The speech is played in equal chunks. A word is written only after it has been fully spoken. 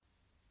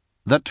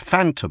That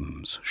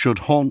phantoms should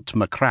haunt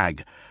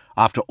Macragge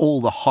after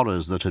all the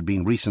horrors that had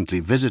been recently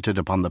visited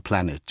upon the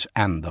planet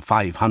and the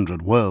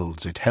 500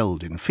 worlds it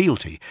held in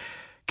fealty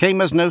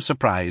came as no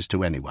surprise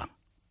to anyone.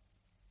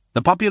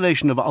 The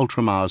population of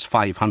Ultramar's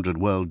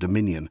 500-world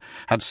dominion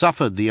had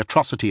suffered the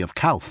atrocity of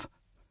Calth,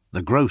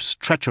 the gross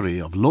treachery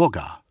of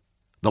Lorgar,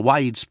 the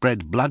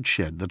widespread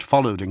bloodshed that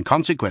followed in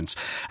consequence,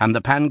 and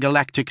the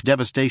pan-galactic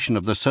devastation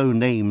of the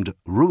so-named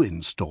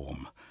Ruin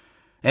Storm.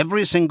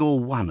 Every single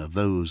one of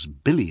those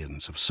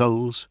billions of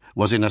souls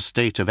was in a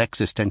state of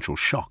existential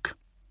shock.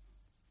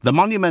 The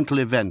monumental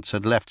events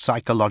had left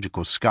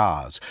psychological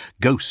scars,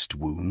 ghost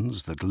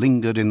wounds that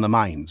lingered in the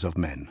minds of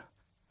men.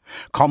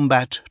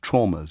 Combat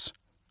traumas,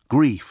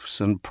 griefs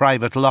and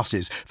private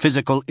losses,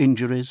 physical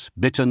injuries,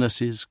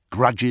 bitternesses,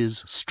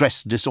 grudges,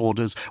 stress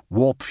disorders,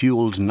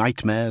 warp-fueled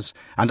nightmares,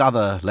 and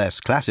other less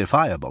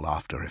classifiable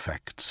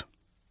after-effects.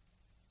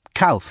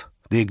 Calth,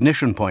 the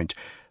ignition point,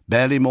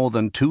 barely more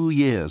than 2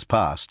 years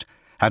past,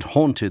 had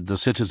haunted the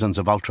citizens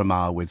of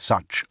Ultramar with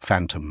such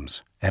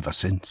phantoms ever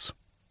since.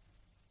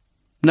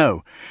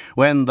 No,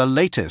 when the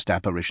latest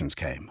apparitions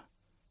came,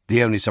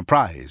 the only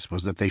surprise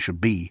was that they should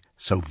be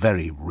so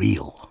very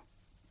real.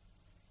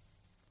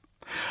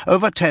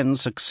 Over 10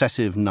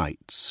 successive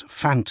nights,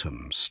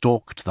 phantoms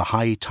stalked the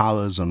high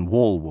towers and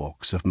wall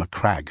walks of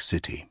Macragge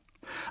City,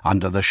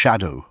 under the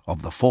shadow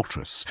of the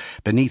fortress,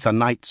 beneath a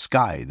night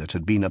sky that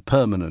had been a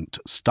permanent,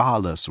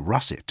 starless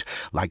russet,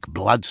 like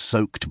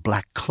blood-soaked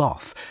black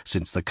cloth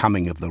since the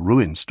coming of the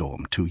Ruin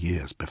Storm 2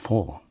 years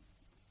before.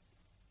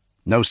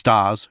 No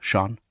stars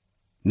shone,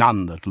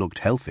 none that looked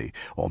healthy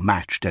or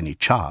matched any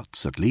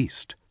charts at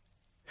least.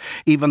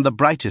 Even the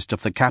brightest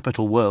of the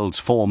capital world's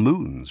 4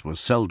 moons was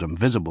seldom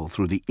visible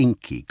through the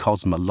inky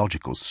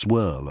cosmological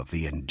swirl of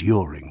the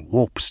enduring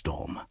warp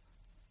storm.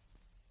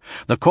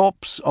 The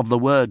corpse of the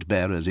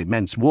Word-Bearer's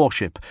immense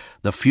warship,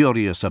 the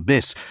Furious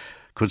Abyss,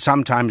 could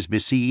sometimes be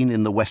seen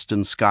in the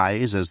western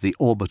skies as the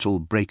orbital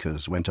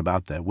breakers went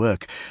about their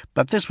work,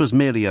 but this was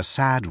merely a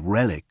sad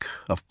relic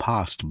of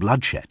past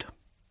bloodshed.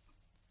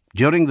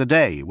 During the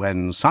day,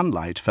 when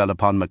sunlight fell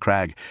upon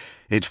Macragge,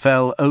 it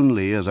fell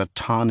only as a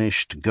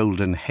tarnished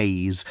golden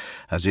haze,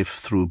 as if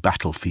through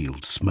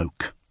battlefield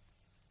smoke.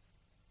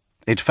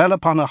 It fell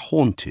upon a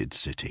haunted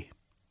city,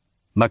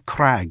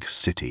 Macragge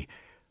City,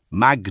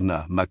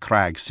 Magna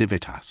Macragge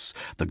Civitas,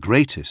 the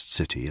greatest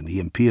city in the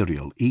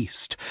Imperial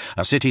East,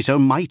 a city so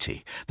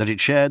mighty that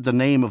it shared the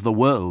name of the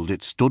world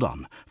it stood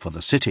on, for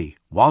the city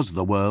was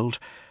the world,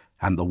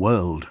 and the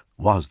world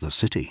was the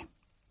city.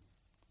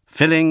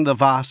 Filling the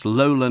vast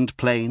lowland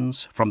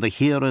plains, from the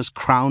Hera's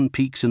crown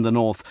peaks in the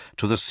north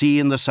to the sea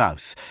in the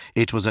south,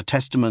 it was a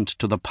testament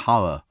to the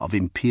power of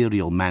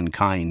imperial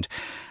mankind,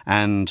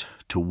 and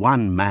to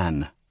one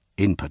man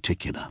in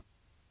particular.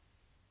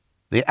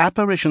 The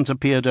apparitions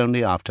appeared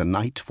only after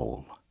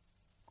nightfall.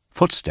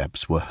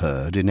 Footsteps were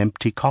heard in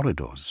empty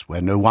corridors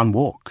where no one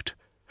walked.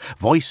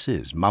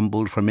 Voices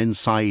mumbled from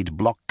inside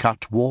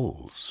block-cut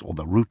walls or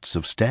the roots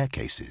of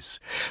staircases.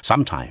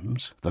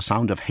 Sometimes the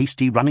sound of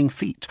hasty running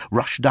feet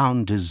rushed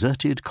down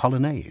deserted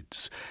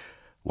colonnades.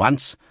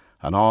 Once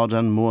an odd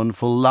and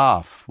mournful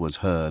laugh was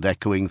heard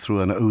echoing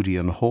through an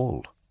Odeon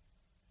hall.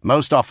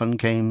 Most often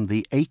came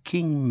the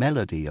aching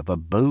melody of a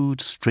bowed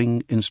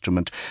string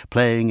instrument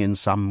playing in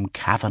some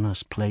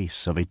cavernous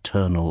place of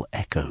eternal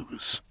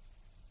echoes.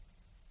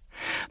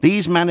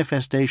 These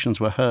manifestations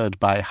were heard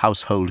by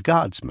household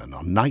guardsmen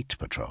on night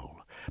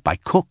patrol, by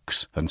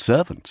cooks and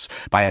servants,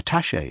 by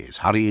attachés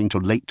hurrying to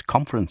late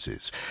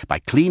conferences, by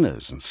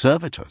cleaners and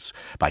servitors,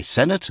 by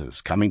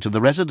senators coming to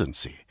the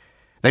residency.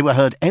 They were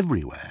heard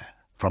everywhere,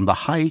 from the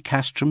high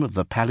castrum of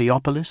the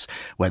Paleopolis,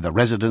 where the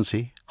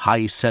residency,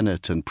 high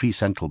senate and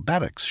precental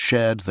barracks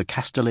shared the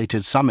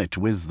castellated summit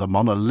with the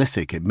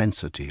monolithic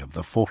immensity of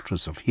the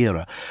fortress of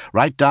Hera,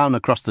 right down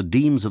across the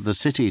demes of the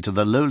city to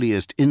the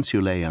lowliest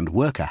insulae and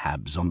worker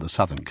habs on the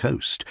southern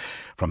coast,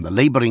 from the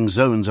labouring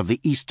zones of the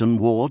eastern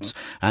wards,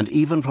 and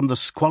even from the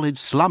squalid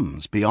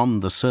slums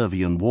beyond the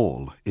Servian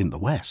wall in the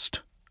west.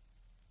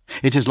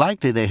 It is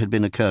likely they had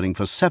been occurring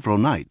for several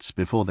nights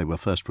before they were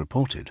first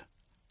reported.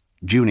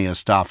 Junior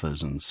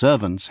staffers and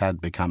servants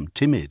had become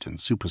timid and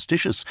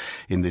superstitious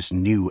in this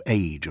new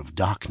age of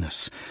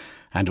darkness,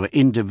 and were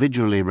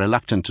individually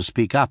reluctant to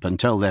speak up and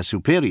tell their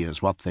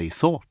superiors what they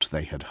thought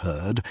they had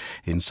heard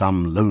in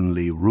some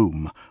lonely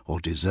room or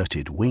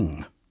deserted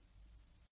wing.